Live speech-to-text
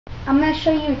I'm going to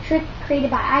show you a trick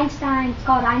created by Einstein. It's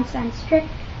called Einstein's trick.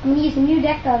 I'm going to use a new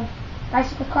deck of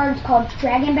bicycle cards called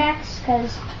Dragon Backs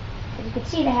because, as you can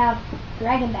see, they have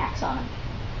dragon backs on them.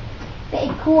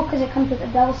 It's cool because it comes with a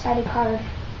double-sided card.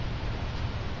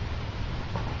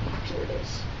 Here it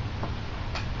is.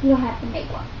 You don't have to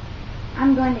make one.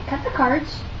 I'm going to cut the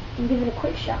cards and give it a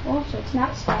quick shuffle so it's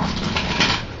not stacked.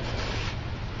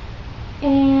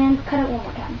 And cut it one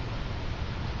more time.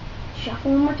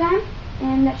 Shuffle one more time,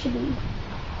 and that should be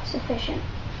sufficient.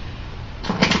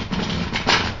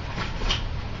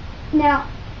 Now,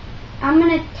 I'm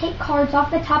going to take cards off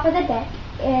the top of the deck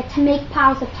to make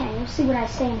piles of 10. You'll see what I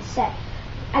say in a sec.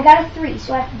 I got a 3,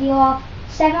 so I have to deal off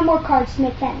 7 more cards to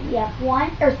make 10. You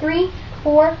have 3,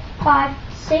 4, 5,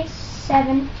 6,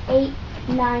 7, 8,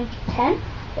 9, 10.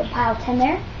 Get pile 10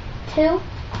 there. 2,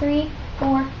 3,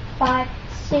 4, 5,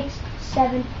 6,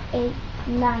 7, 8,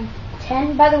 9,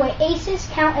 10. By the way, aces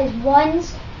count as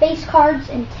 1s, base cards,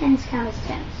 and 10s count as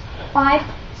 10s. 5,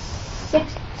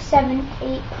 6, 7,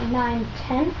 8, 9,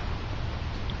 10.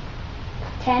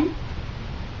 10.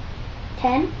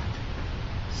 10.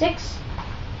 6,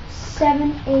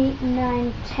 7, 8,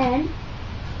 9, 10.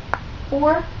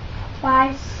 4,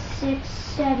 5, 6,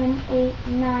 7, 8,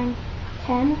 9,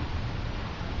 10.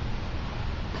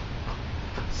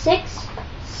 6,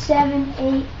 7,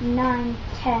 8, 9,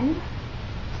 10.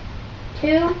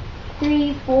 2,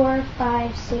 3, 4,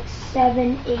 5, 6,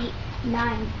 7, 8,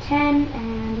 9, 10,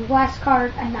 and the last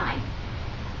card, a 9.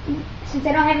 Since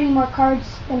I don't have any more cards,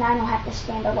 then I don't have to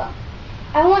stand alone.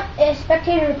 I want a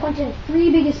spectator to point to the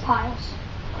 3 biggest piles.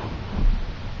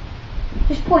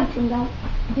 Just point to them, don't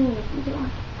do anything to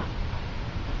them.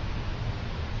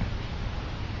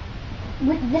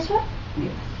 With this one?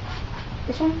 Yes.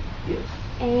 This one? Yes.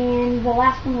 And the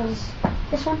last one was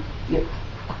this one? Yep.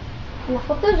 And I'll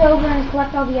flip those over and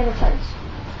collect all the other cards.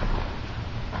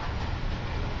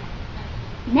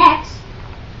 Next,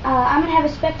 I'm going to have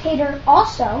a spectator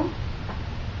also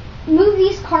move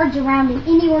these cards around in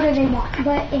any order they want,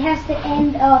 but it has to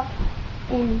end up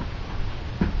in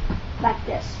like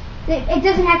this. It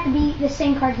doesn't have to be the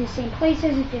same cards in the same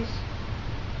places, it just...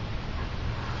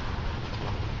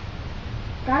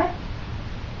 Got it?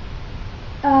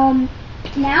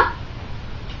 Now,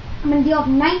 I'm going to deal with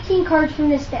 19 cards from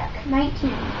this deck. 19.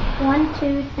 1,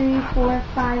 2, 3, 4,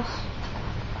 5...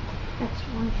 That's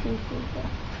 1, 2, 3, 4...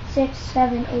 6,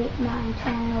 7, 8, 9,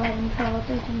 10, 11, 12,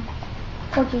 13,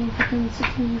 14, 15,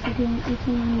 16, 17,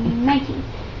 18, 19.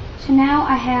 So now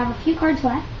I have a few cards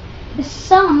left. The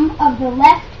sum of the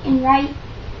left and right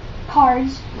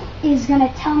cards is going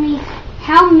to tell me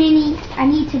how many I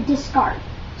need to discard.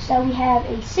 So we have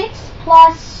a 6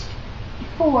 plus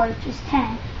 4, which is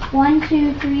 10. 1,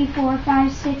 2, 3, 4,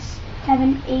 5, 6,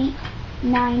 7, 8,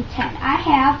 9, 10. I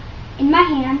have in my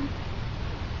hand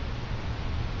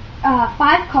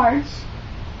 5 cards.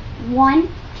 1,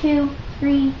 2,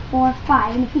 3, 4,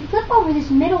 5. And if you flip over this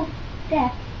middle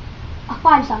deck, a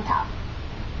 5's on top.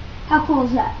 How cool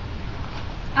is that?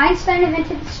 Einstein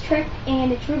invented this trick,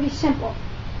 and it's really simple.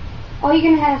 All you're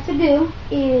going to have to do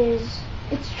is,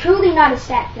 it's truly not a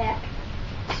stack deck.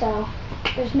 So,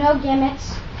 there's no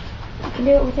gimmicks. You can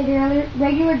do it with a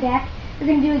regular deck. You're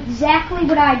going to do exactly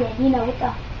what I did, with the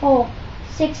whole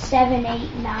 6, 7,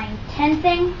 8, 9, 10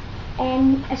 thing.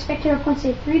 And a spectator points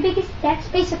to the 3 biggest decks.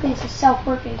 Basically, it's a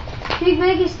self-working. 3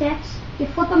 biggest decks, you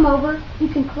flip them over. You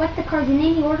can collect the cards in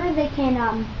any order. They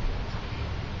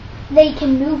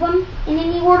can move them in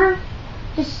any order.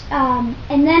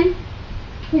 And then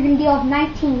you're going to deal with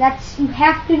 19. You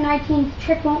have to do 19. The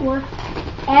trick won't work.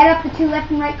 Add up the 2 left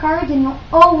and right cards, and you'll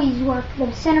always work.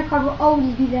 The center card will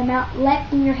always be the amount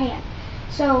left in your hand.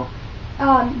 So,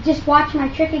 just watch my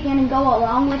trick again and go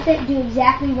along with it. Do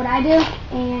exactly what I do,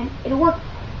 and it'll work.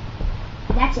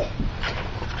 That's it.